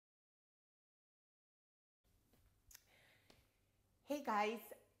Hey guys,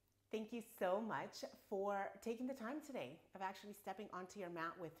 thank you so much for taking the time today of actually stepping onto your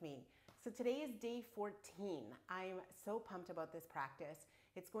mat with me. So today is day 14. I'm so pumped about this practice.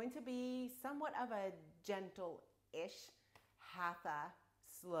 It's going to be somewhat of a gentle-ish Hatha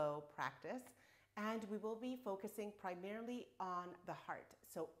slow practice, and we will be focusing primarily on the heart,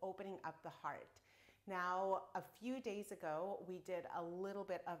 so opening up the heart. Now, a few days ago, we did a little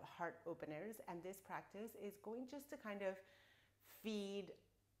bit of heart openers, and this practice is going just to kind of feed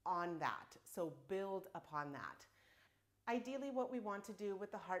on that, so build upon that. Ideally, what we want to do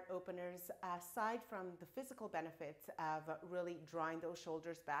with the heart openers, aside from the physical benefits of really drawing those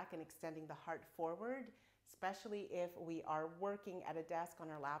shoulders back and extending the heart forward, especially if we are working at a desk on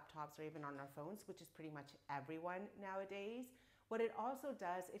our laptops or even on our phones, which is pretty much everyone nowadays, what it also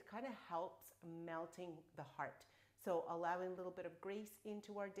does, it kind of helps melting the heart. So allowing a little bit of grace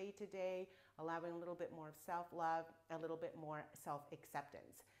into our day-to-day, allowing a little bit more of self-love, a little bit more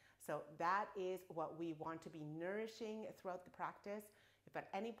self-acceptance. So that is what we want to be nourishing throughout the practice. If at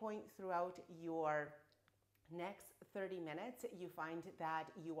any point throughout your next 30 minutes, you find that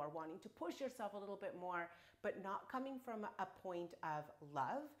you are wanting to push yourself a little bit more, but not coming from a point of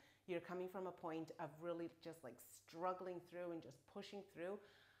love, you're coming from a point of really just like struggling through and just pushing through,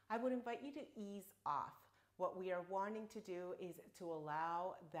 I would invite you to ease off. What we are wanting to do is to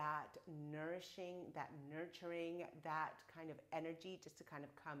allow that nourishing, that nurturing, that kind of energy just to kind of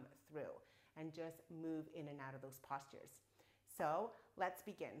come through and just move in and out of those postures. So let's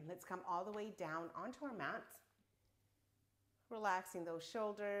begin. Let's come all the way down onto our mat, relaxing those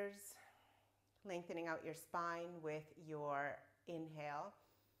shoulders, lengthening out your spine with your inhale.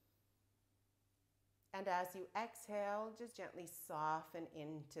 And as you exhale, just gently soften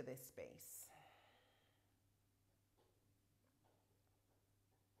into this space.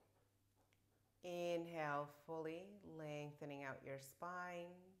 Inhale fully, lengthening out your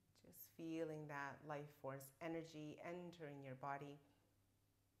spine, just feeling that life force energy entering your body.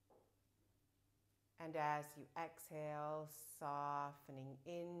 And as you exhale, softening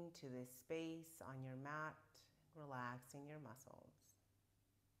into this space on your mat, relaxing your muscles.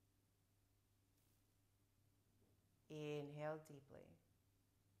 Inhale deeply.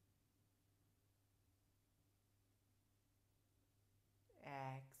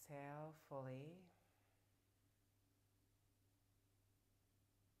 Exhale fully.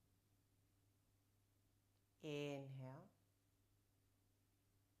 Inhale.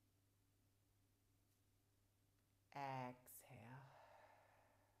 Exhale.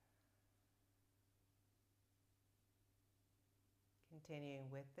 Continuing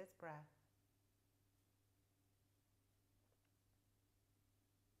with this breath.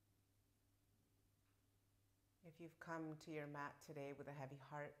 If you've come to your mat today with a heavy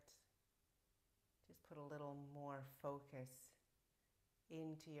heart, just put a little more focus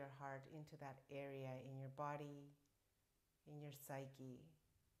into your heart, into that area in your body, in your psyche.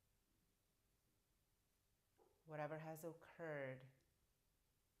 Whatever has occurred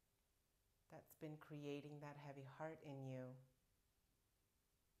that's been creating that heavy heart in you,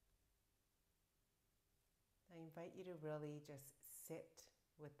 I invite you to really just sit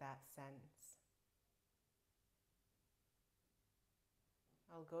with that sense.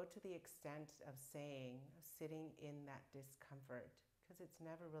 I'll go to the extent of saying, sitting in that discomfort, because it's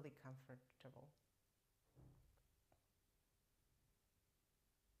never really comfortable.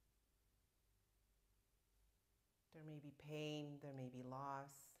 There may be pain, there may be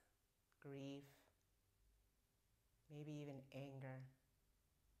loss, grief, maybe even anger.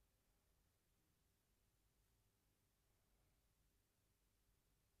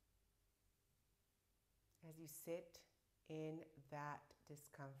 As you sit in that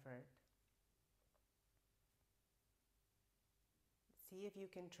discomfort, see if you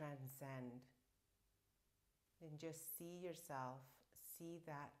can transcend and just see yourself, see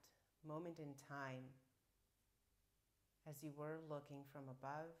that moment in time as you were looking from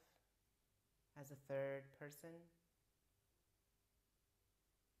above as a third person.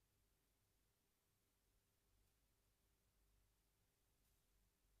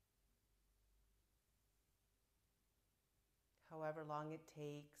 However long it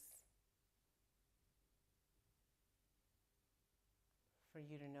takes for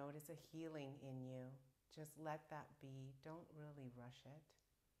you to notice a healing in you, just let that be. Don't really rush it.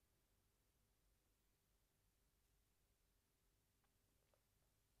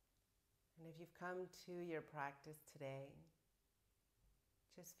 And if you've come to your practice today,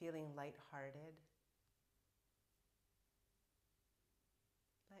 just feeling lighthearted,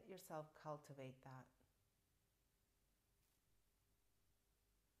 let yourself cultivate that.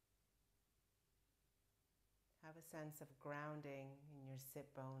 have a sense of grounding in your sit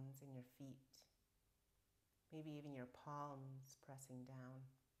bones and your feet. Maybe even your palms pressing down.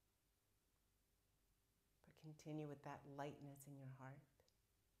 But continue with that lightness in your heart.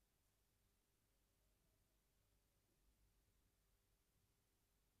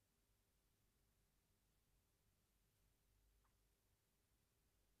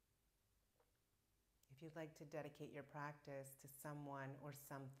 If you'd like to dedicate your practice to someone or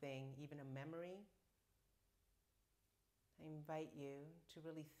something, even a memory, I invite you to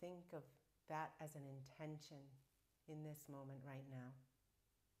really think of that as an intention in this moment right now.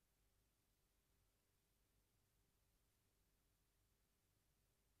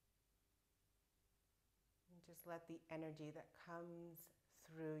 And just let the energy that comes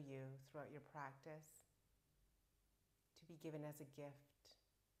through you throughout your practice to be given as a gift.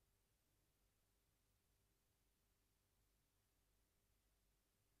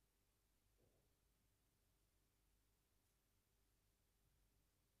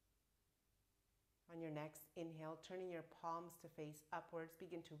 On your next inhale, turning your palms to face upwards,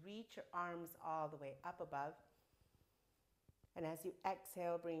 begin to reach your arms all the way up above. And as you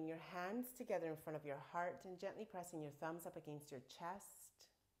exhale, bringing your hands together in front of your heart and gently pressing your thumbs up against your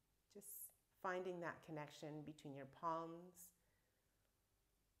chest. Just finding that connection between your palms.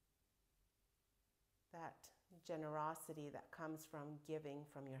 That generosity that comes from giving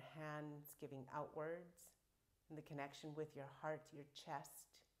from your hands, giving outwards. And the connection with your heart, your chest,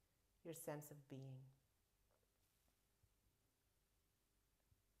 your sense of being.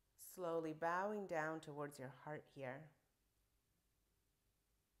 Slowly bowing down towards your heart here.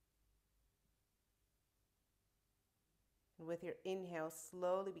 And with your inhale,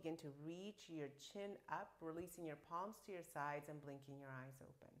 slowly begin to reach your chin up, releasing your palms to your sides and blinking your eyes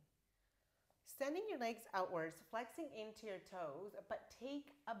open. Sending your legs outwards, flexing into your toes, but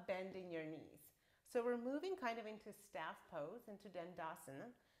take a bend in your knees. So we're moving kind of into staff pose, into Dandasana.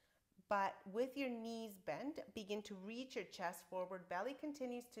 But with your knees bent, begin to reach your chest forward. Belly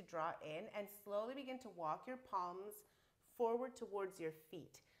continues to draw in and slowly begin to walk your palms forward towards your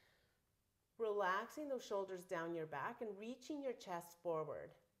feet. Relaxing those shoulders down your back and reaching your chest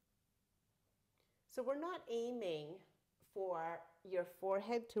forward. So we're not aiming for your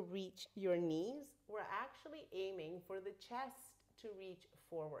forehead to reach your knees. We're actually aiming for the chest to reach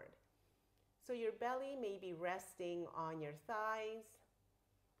forward. So your belly may be resting on your thighs.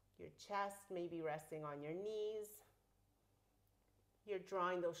 Your chest may be resting on your knees. You're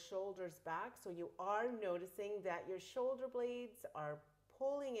drawing those shoulders back, so you are noticing that your shoulder blades are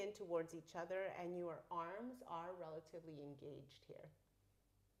pulling in towards each other and your arms are relatively engaged here.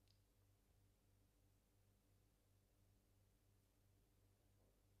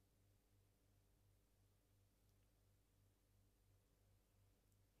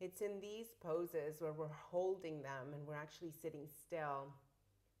 It's in these poses where we're holding them and we're actually sitting still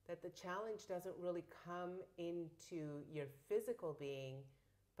that the challenge doesn't really come into your physical being,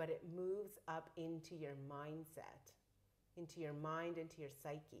 but it moves up into your mindset, into your mind, into your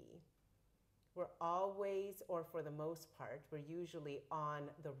psyche. We're always, or for the most part, we're usually on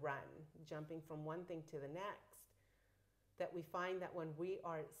the run, jumping from one thing to the next, that we find that when we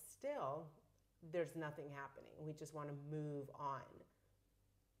are still, there's nothing happening. We just want to move on.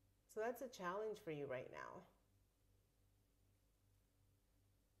 So that's a challenge for you right now.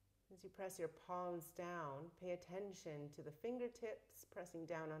 As you press your palms down, pay attention to the fingertips pressing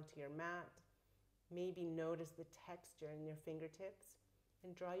down onto your mat. Maybe notice the texture in your fingertips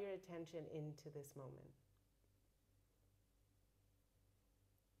and draw your attention into this moment.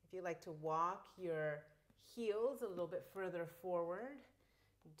 If you like to walk your heels a little bit further forward,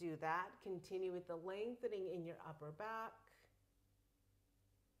 do that. Continue with the lengthening in your upper back.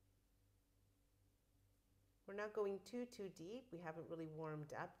 We're not going too deep. We haven't really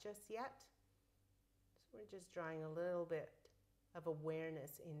warmed up just yet. So we're just drawing a little bit of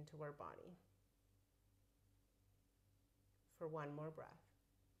awareness into our body. For one more breath.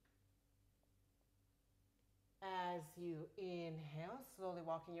 As you inhale, slowly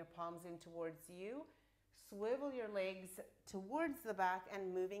walking your palms in towards you, swivel your legs towards the back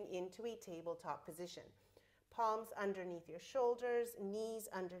and moving into a tabletop position. Palms underneath your shoulders, knees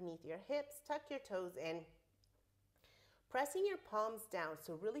underneath your hips, tuck your toes in. Pressing your palms down,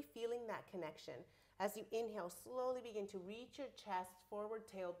 so really feeling that connection. As you inhale, slowly begin to reach your chest forward,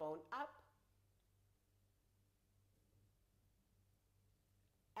 tailbone up.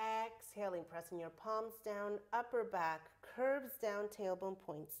 Exhaling, pressing your palms down, upper back, curves down, tailbone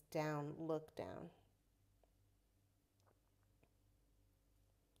points down, look down.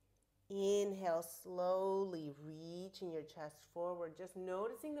 Inhale, slowly reaching your chest forward, just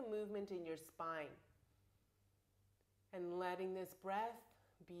noticing the movement in your spine. And letting this breath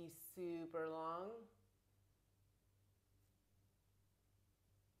be super long.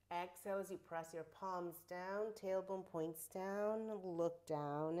 Exhale as you press your palms down, tailbone points down, look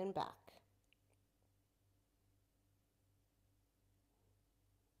down and back.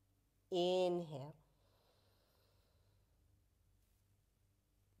 Inhale.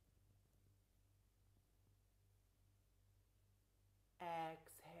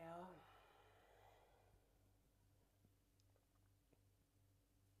 Exhale.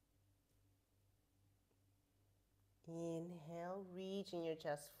 Inhale, reaching your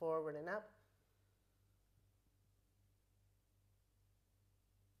chest forward and up.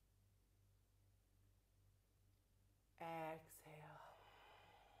 Exhale.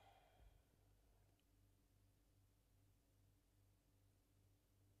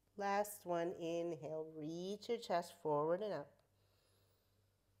 Last one, inhale, reach your chest forward and up.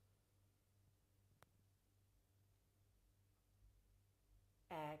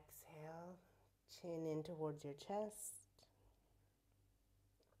 Exhale, chin in towards your chest.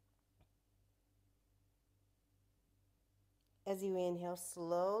 As you inhale,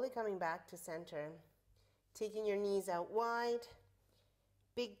 slowly coming back to center, taking your knees out wide,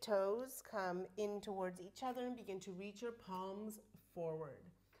 big toes come in towards each other and begin to reach your palms forward.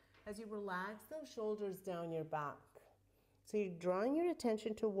 As you relax those shoulders down your back. So you're drawing your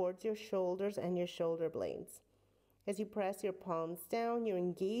attention towards your shoulders and your shoulder blades. As you press your palms down, you're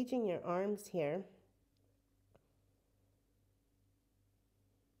engaging your arms here.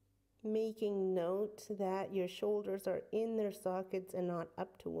 Making note that your shoulders are in their sockets and not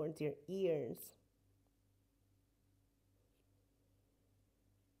up towards your ears.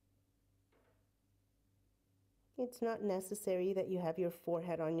 It's not necessary that you have your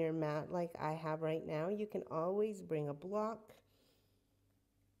forehead on your mat like I have right now. You can always bring a block,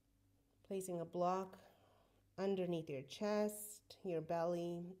 placing a block underneath your chest, your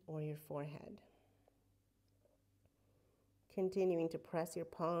belly, or your forehead. Continuing to press your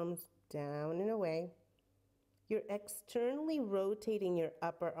palms down and away. You're externally rotating your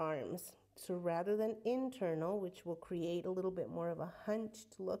upper arms. So rather than internal, which will create a little bit more of a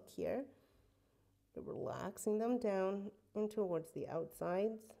hunched look here, you're relaxing them down and towards the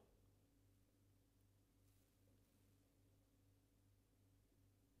outsides.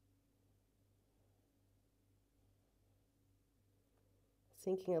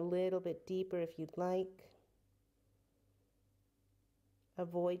 Sinking a little bit deeper if you'd like.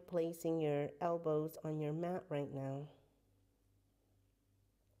 Avoid placing your elbows on your mat right now.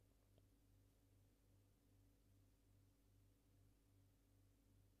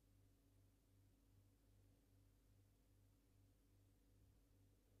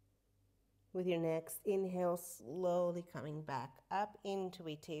 With your next inhale, slowly coming back up into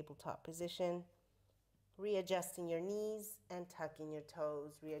a tabletop position. Readjusting your knees and tucking your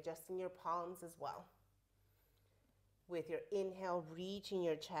toes. Readjusting your palms as well. With your inhale, reaching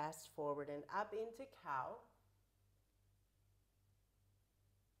your chest forward and up into cow.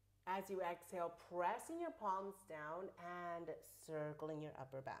 As you exhale, pressing your palms down and circling your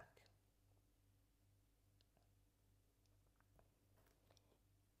upper back.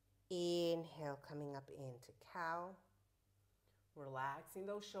 Inhale, coming up into cow. Relaxing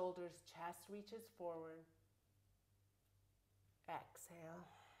those shoulders, chest reaches forward. Exhale.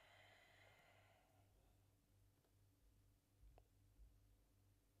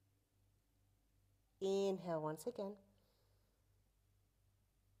 Inhale once again.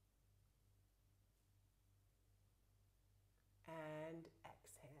 And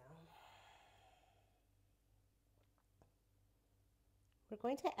exhale. We're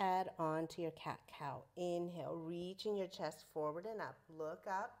going to add on to your cat-cow. Inhale, reaching your chest forward and up. Look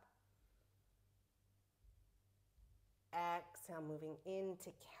up. Exhale, moving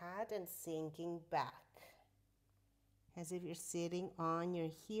into cat and sinking back. As if you're sitting on your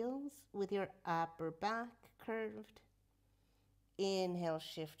heels with your upper back curved. Inhale,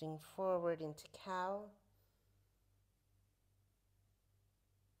 shifting forward into cow.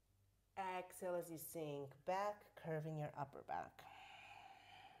 Exhale as you sink back, curving your upper back.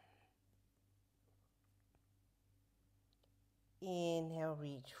 Inhale,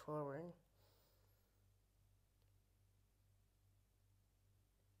 reach forward.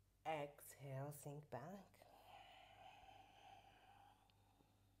 Exhale, sink back.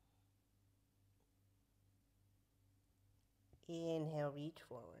 Inhale, reach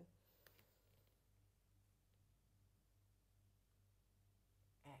forward.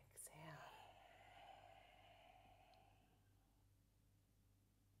 Exhale.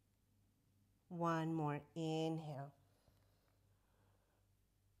 One more inhale.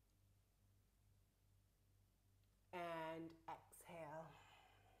 And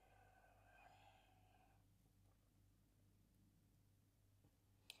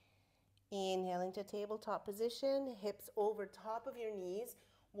Inhale into tabletop position, hips over top of your knees,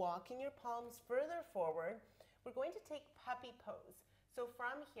 walking your palms further forward. We're going to take puppy pose. So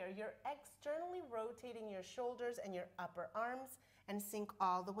from here, you're externally rotating your shoulders and your upper arms and sink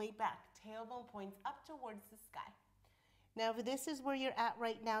all the way back. Tailbone points up towards the sky. Now, if this is where you're at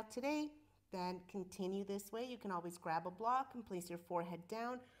right now today, then continue this way. You can always grab a block and place your forehead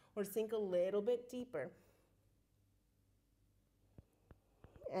down or sink a little bit deeper.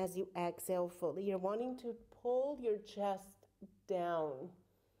 As you exhale fully, you're wanting to pull your chest down.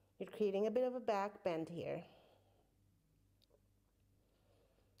 You're creating a bit of a back bend here.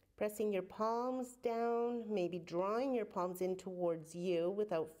 Pressing your palms down, maybe drawing your palms in towards you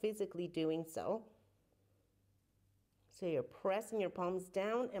without physically doing so. So you're pressing your palms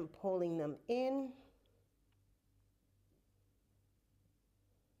down and pulling them in.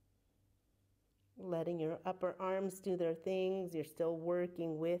 Letting your upper arms do their things. You're still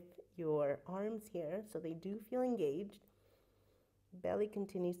working with your arms here, so they do feel engaged. Belly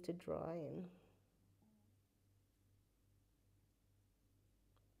continues to draw in.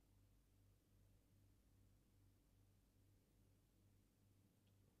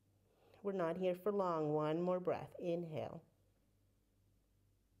 We're not here for long. One more breath. Inhale.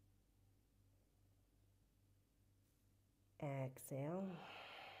 Exhale.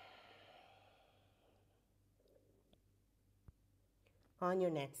 On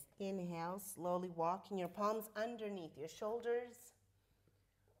your next inhale, slowly walking your palms underneath your shoulders,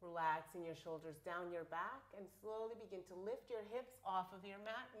 relaxing your shoulders down your back, and slowly begin to lift your hips off of your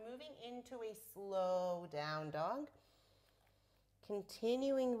mat, moving into a slow down dog.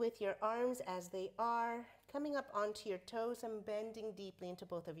 Continuing with your arms as they are, coming up onto your toes and bending deeply into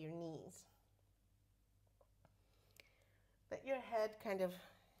both of your knees. Let your head kind of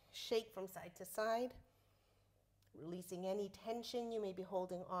shake from side to side. Releasing any tension you may be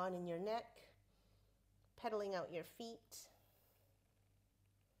holding on in your neck, pedaling out your feet.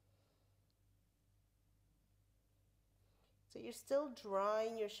 So you're still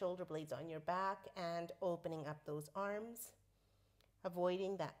drawing your shoulder blades on your back and opening up those arms,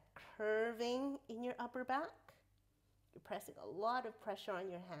 avoiding that curving in your upper back. You're pressing a lot of pressure on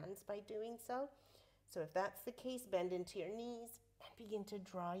your hands by doing so. So if that's the case, bend into your knees and begin to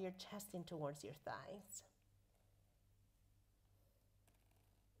draw your chest in towards your thighs.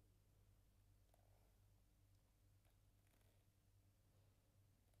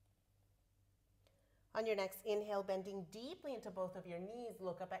 On your next inhale, bending deeply into both of your knees,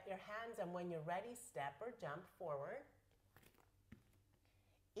 look up at your hands, and when you're ready, step or jump forward.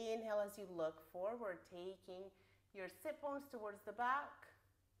 Inhale as you look forward, taking your sit bones towards the back.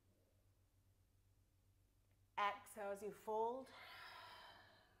 Exhale as you fold.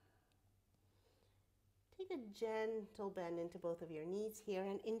 Take a gentle bend into both of your knees here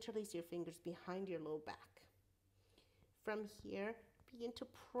and interlace your fingers behind your low back. From here, begin to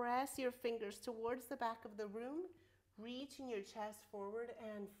press your fingers towards the back of the room, reaching your chest forward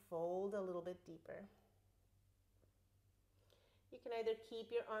and fold a little bit deeper. You can either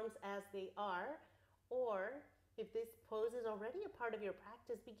keep your arms as they are, or if this pose is already a part of your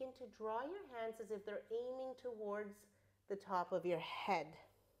practice, begin to draw your hands as if they're aiming towards the top of your head.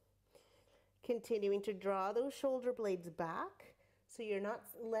 Continuing to draw those shoulder blades back so you're not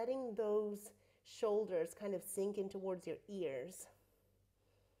letting those shoulders kind of sink in towards your ears.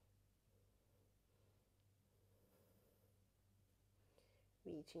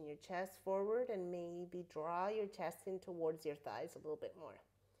 Reaching your chest forward and maybe draw your chest in towards your thighs a little bit more.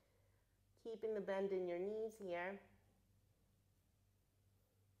 Keeping the bend in your knees here.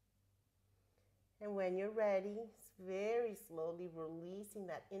 And when you're ready, very slowly releasing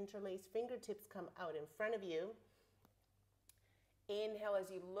that interlaced fingertips come out in front of you. Inhale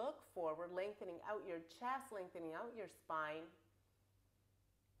as you look forward, lengthening out your chest, lengthening out your spine.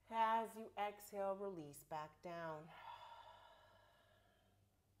 As you exhale, release back down.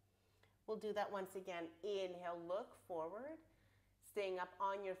 We'll do that once again. Inhale, look forward, staying up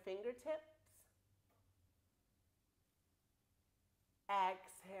on your fingertips.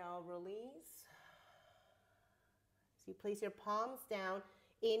 Exhale, release. So you place your palms down.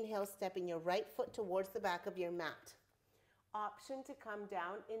 Inhale, stepping your right foot towards the back of your mat. Option to come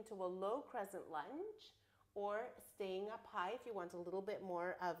down into a low crescent lunge or staying up high if you want a little bit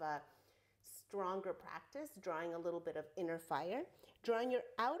more of a stronger practice, drawing a little bit of inner fire. Drawing your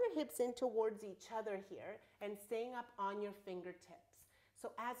outer hips in towards each other here and staying up on your fingertips.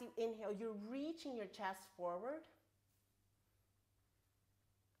 So as you inhale, you're reaching your chest forward.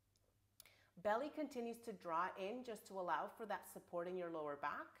 Belly continues to draw in just to allow for that support in your lower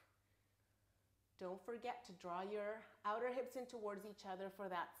back. Don't forget to draw your outer hips in towards each other for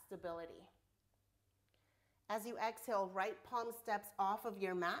that stability. As you exhale, right palm steps off of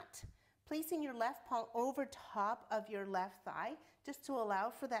your mat, placing your left palm over top of your left thigh, just to allow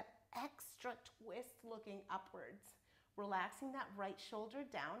for that extra twist looking upwards. Relaxing that right shoulder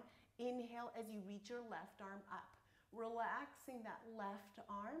down. Inhale as you reach your left arm up. Relaxing that left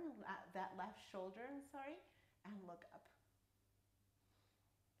arm, that left shoulder, and look up.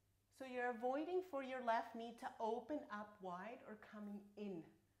 So you're avoiding for your left knee to open up wide or coming in.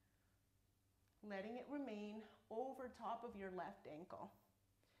 Letting it remain over top of your left ankle.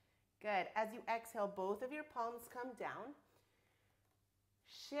 Good. As you exhale, both of your palms come down.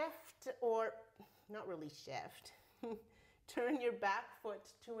 Shift, or not really shift. Turn your back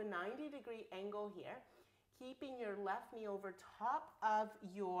foot to a 90-degree angle here, keeping your left knee over top of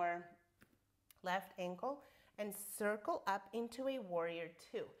your left ankle, and circle up into a warrior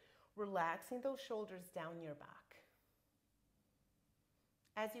two, relaxing those shoulders down your back.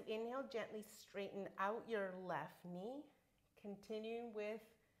 As you inhale, gently straighten out your left knee, continuing with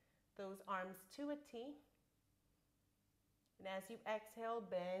those arms to a T. And as you exhale,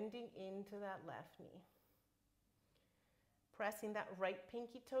 bending into that left knee. Pressing that right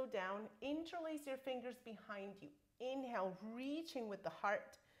pinky toe down, interlace your fingers behind you. Inhale, reaching with the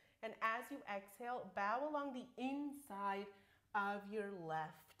heart. And as you exhale, bow along the inside of your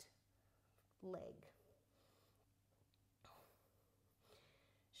left leg.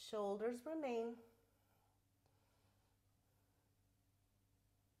 Shoulders remain.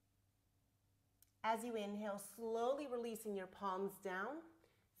 As you inhale, slowly releasing your palms down,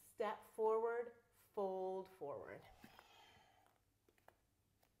 step forward, fold forward.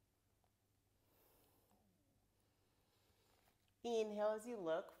 Inhale as you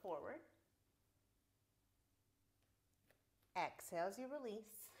look forward. Exhale as you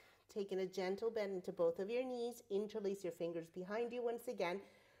release. Taking a gentle bend into both of your knees, interlace your fingers behind you once again,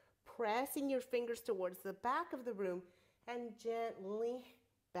 pressing your fingers towards the back of the room, and gently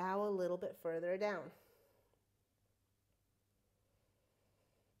bow a little bit further down.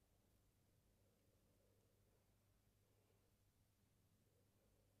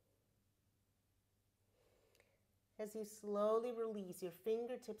 As you slowly release your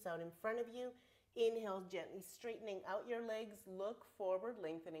fingertips out in front of you, inhale, gently straightening out your legs, look forward,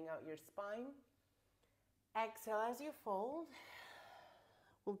 lengthening out your spine. Exhale as you fold.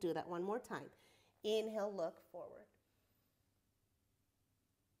 We'll do that one more time. Inhale, look forward.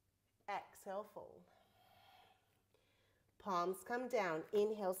 Exhale, fold. Palms come down.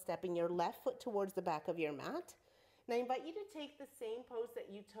 Inhale, stepping your left foot towards the back of your mat. Now I invite you to take the same pose that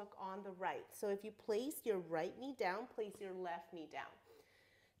you took on the right. So if you place your right knee down, place your left knee down.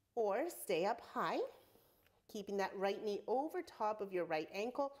 Or stay up high, keeping that right knee over top of your right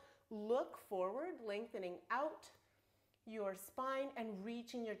ankle. Look forward, lengthening out your spine and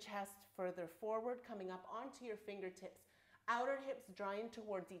reaching your chest further forward, coming up onto your fingertips. Outer hips drawing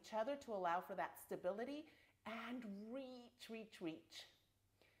towards each other to allow for that stability, and reach, reach, reach.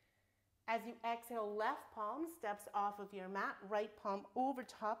 As you exhale, left palm steps off of your mat, right palm over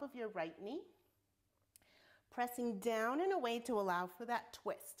top of your right knee. Pressing down and away to allow for that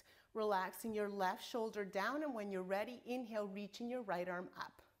twist. Relaxing your left shoulder down, and when you're ready, inhale, reaching your right arm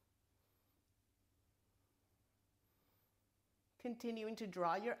up. Continuing to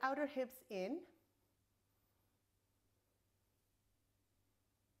draw your outer hips in.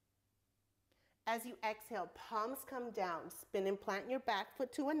 As you exhale, palms come down. Spin and plant your back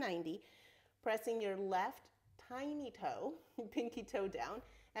foot to a 90. Pressing your left tiny toe, pinky toe down.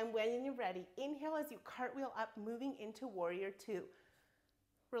 And when you're ready, inhale as you cartwheel up, moving into warrior two.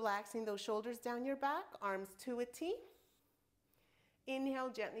 Relaxing those shoulders down your back, arms to a T. Inhale,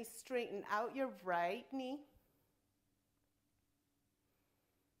 gently straighten out your right knee.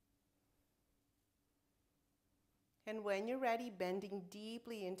 And when you're ready, bending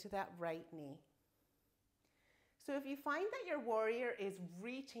deeply into that right knee. So if you find that your warrior is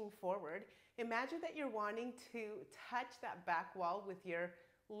reaching forward, imagine that you're wanting to touch that back wall with your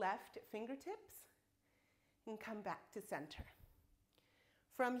left fingertips and come back to center.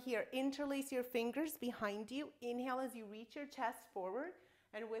 From here, interlace your fingers behind you. Inhale as you reach your chest forward,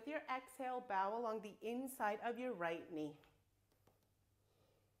 and with your exhale, bow along the inside of your right knee.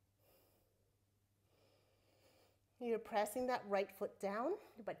 You're pressing that right foot down,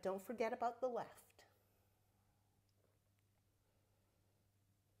 but don't forget about the left.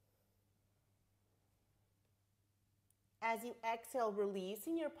 As you exhale,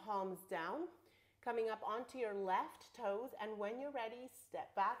 releasing your palms down, coming up onto your left toes, and when you're ready,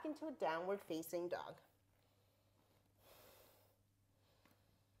 step back into a downward facing dog.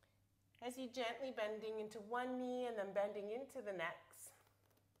 As you gently bending into one knee and then bending into the next.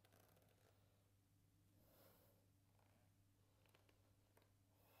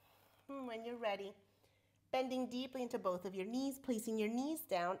 When you're ready, bending deeply into both of your knees, placing your knees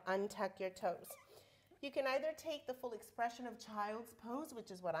down, untuck your toes. You can either take the full expression of child's pose,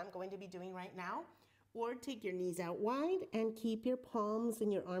 which is what I'm going to be doing right now, or take your knees out wide and keep your palms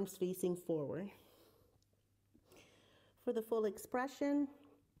and your arms facing forward. For the full expression,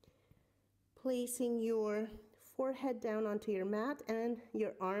 placing your forehead down onto your mat and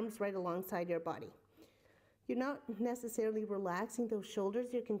your arms right alongside your body. You're not necessarily relaxing those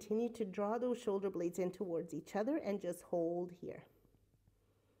shoulders. You continue to draw those shoulder blades in towards each other and just hold here.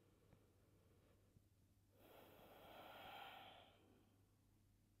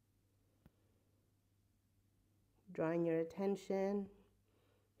 Drawing your attention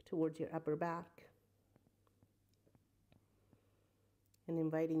towards your upper back and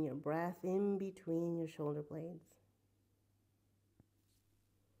inviting your breath in between your shoulder blades.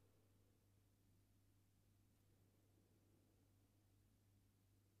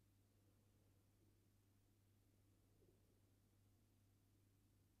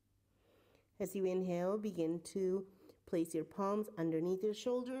 As you inhale, begin to place your palms underneath your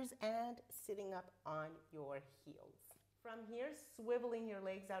shoulders and sitting up on your heels. From here, swiveling your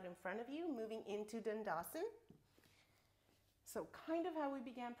legs out in front of you, moving into Dandasana. So kind of how we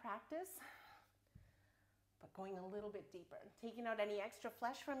began practice, but going a little bit deeper. Taking out any extra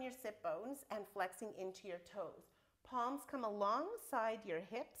flesh from your sit bones and flexing into your toes. Palms come alongside your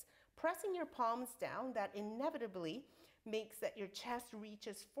hips, pressing your palms down. That inevitably makes that your chest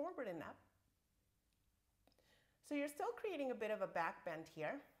reaches forward enough. So you're still creating a bit of a back bend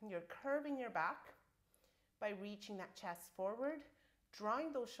here. You're curving your back by reaching that chest forward,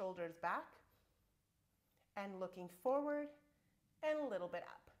 drawing those shoulders back, and looking forward and a little bit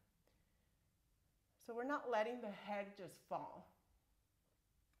up. So we're not letting the head just fall.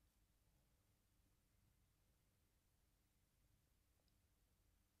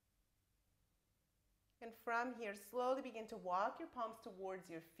 And from here, slowly begin to walk your palms towards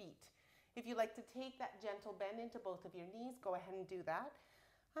your feet. If you like to take that gentle bend into both of your knees, go ahead and do that.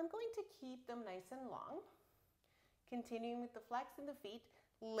 I'm going to keep them nice and long. Continuing with the flex in the feet,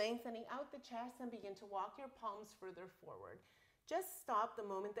 lengthening out the chest and begin to walk your palms further forward. Just stop the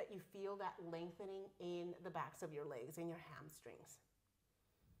moment that you feel that lengthening in the backs of your legs and your hamstrings.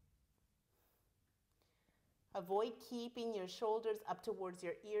 Avoid keeping your shoulders up towards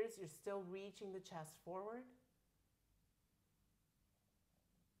your ears. You're still reaching the chest forward.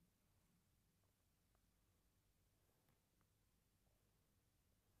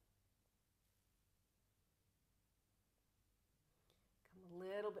 Come a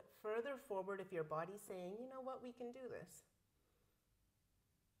little bit further forward if your body's saying, you know what, we can do this.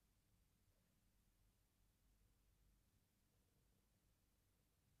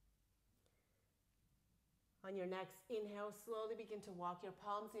 On your next inhale, slowly begin to walk your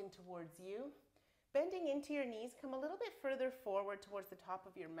palms in towards you. Bending into your knees, come a little bit further forward towards the top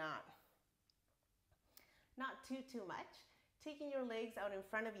of your mat. Not too much. Taking your legs out in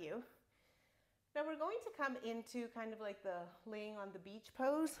front of you. Now we're going to come into kind of like the laying on the beach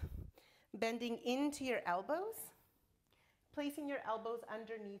pose. Bending into your elbows. Placing your elbows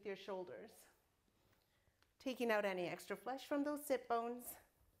underneath your shoulders. Taking out any extra flesh from those sit bones.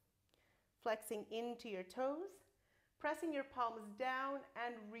 Flexing into your toes, pressing your palms down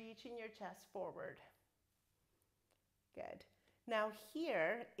and reaching your chest forward. Good. Now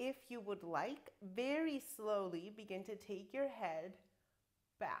here, if you would like, very slowly begin to take your head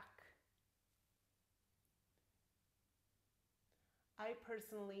back. I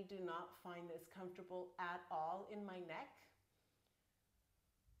personally do not find this comfortable at all in my neck.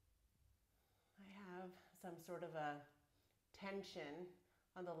 I have some sort of a tension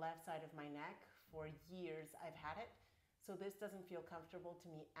on the left side of my neck. For years I've had it, so this doesn't feel comfortable to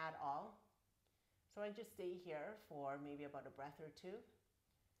me at all. So I just stay here for maybe about a breath or two.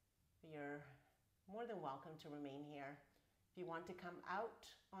 You're more than welcome to remain here. If you want to come out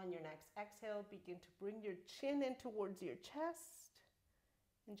on your next exhale, begin to bring your chin in towards your chest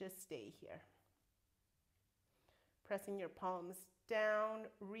and just stay here. Pressing your palms down,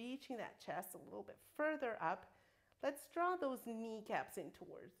 reaching that chest a little bit further up. Let's draw those kneecaps in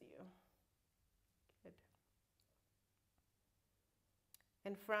towards you. Good.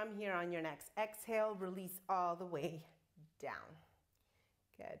 And from here on your next exhale, release all the way down.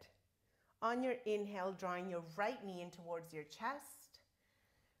 Good. On your inhale, drawing your right knee in towards your chest,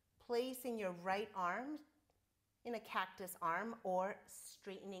 placing your right arm in a cactus arm or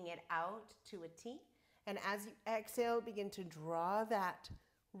straightening it out to a T. And as you exhale, begin to draw that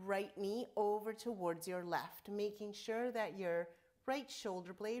right knee over towards your left, making sure that your right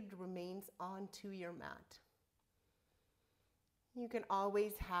shoulder blade remains onto your mat. You can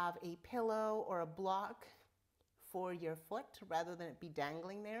always have a pillow or a block for your foot rather than it be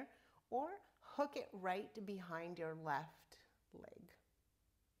dangling there, or hook it right behind your left leg.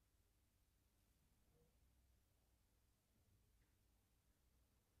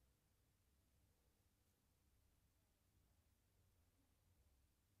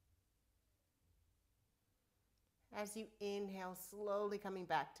 As you inhale, slowly coming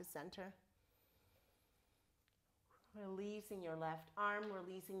back to center. Releasing your left arm,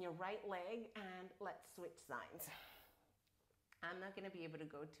 releasing your right leg, and let's switch sides. I'm not going to be able to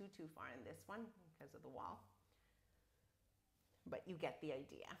go too far in this one because of the wall, but you get the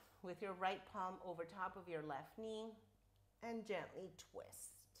idea. With your right palm over top of your left knee and gently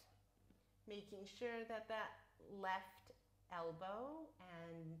twist, making sure that that left elbow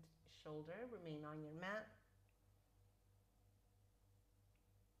and shoulder remain on your mat.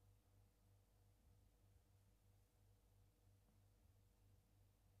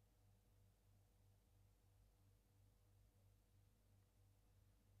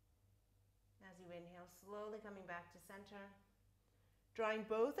 As you inhale, slowly coming back to center, drawing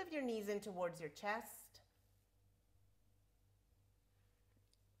both of your knees in towards your chest.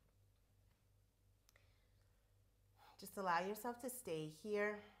 Just allow yourself to stay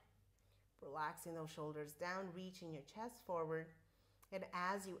here, relaxing those shoulders down, reaching your chest forward. And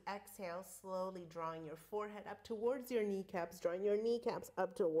as you exhale, slowly drawing your forehead up towards your kneecaps, drawing your kneecaps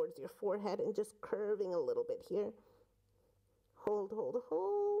up towards your forehead and just curving a little bit here. Hold, hold,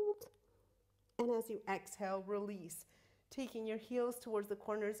 hold. And as you exhale, release, taking your heels towards the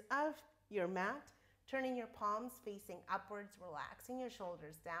corners of your mat, turning your palms facing upwards, relaxing your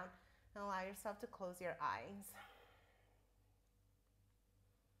shoulders down, and allow yourself to close your eyes.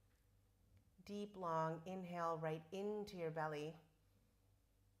 Deep, long inhale right into your belly.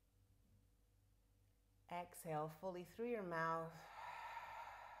 Exhale fully through your mouth.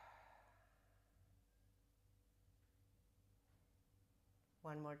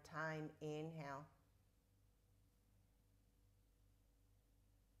 One more time, inhale.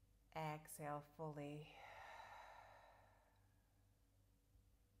 Exhale fully.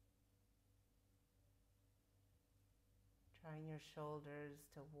 Drawing your shoulders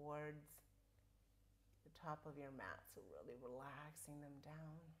towards the top of your mat, so really relaxing them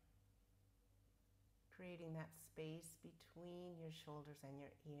down. Creating that space between your shoulders and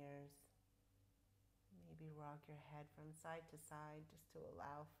your ears. Maybe rock your head from side to side just to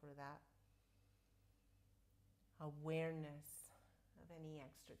allow for that awareness of any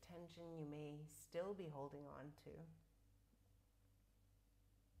extra tension you may still be holding on to.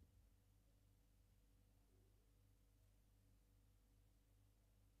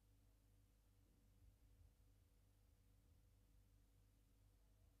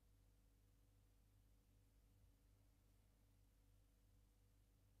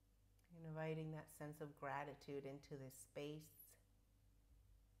 And inviting that sense of gratitude into this space.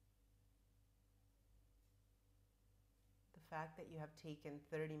 The fact that you have taken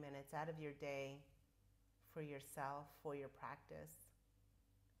 30 minutes out of your day for yourself, for your practice,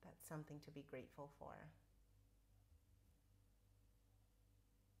 that's something to be grateful for.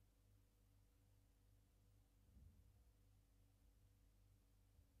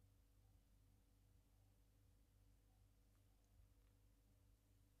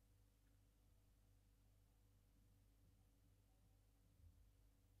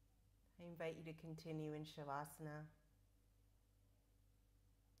 I invite you to continue in Shavasana.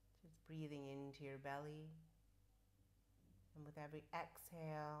 Just breathing into your belly. And with every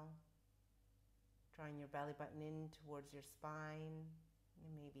exhale, drawing your belly button in towards your spine.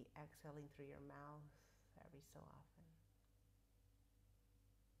 And maybe exhaling through your mouth every so often.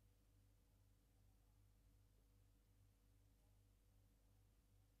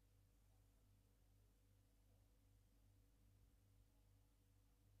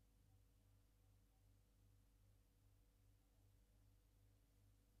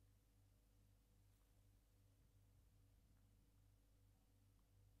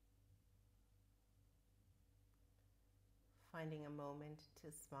 Finding a moment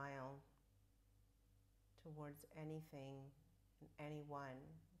to smile towards anything and anyone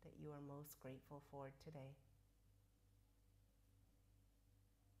that you are most grateful for today.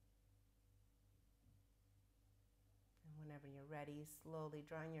 And whenever you're ready, slowly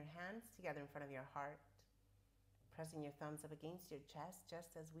drawing your hands together in front of your heart, pressing your thumbs up against your chest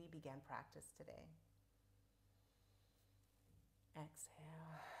just as we began practice today.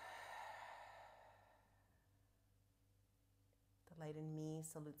 Exhale. The light in me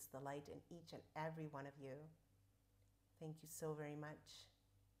salutes the light in each and every one of you. Thank you so very much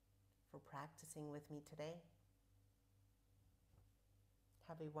for practicing with me today.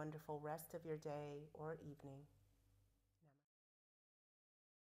 Have a wonderful rest of your day or evening.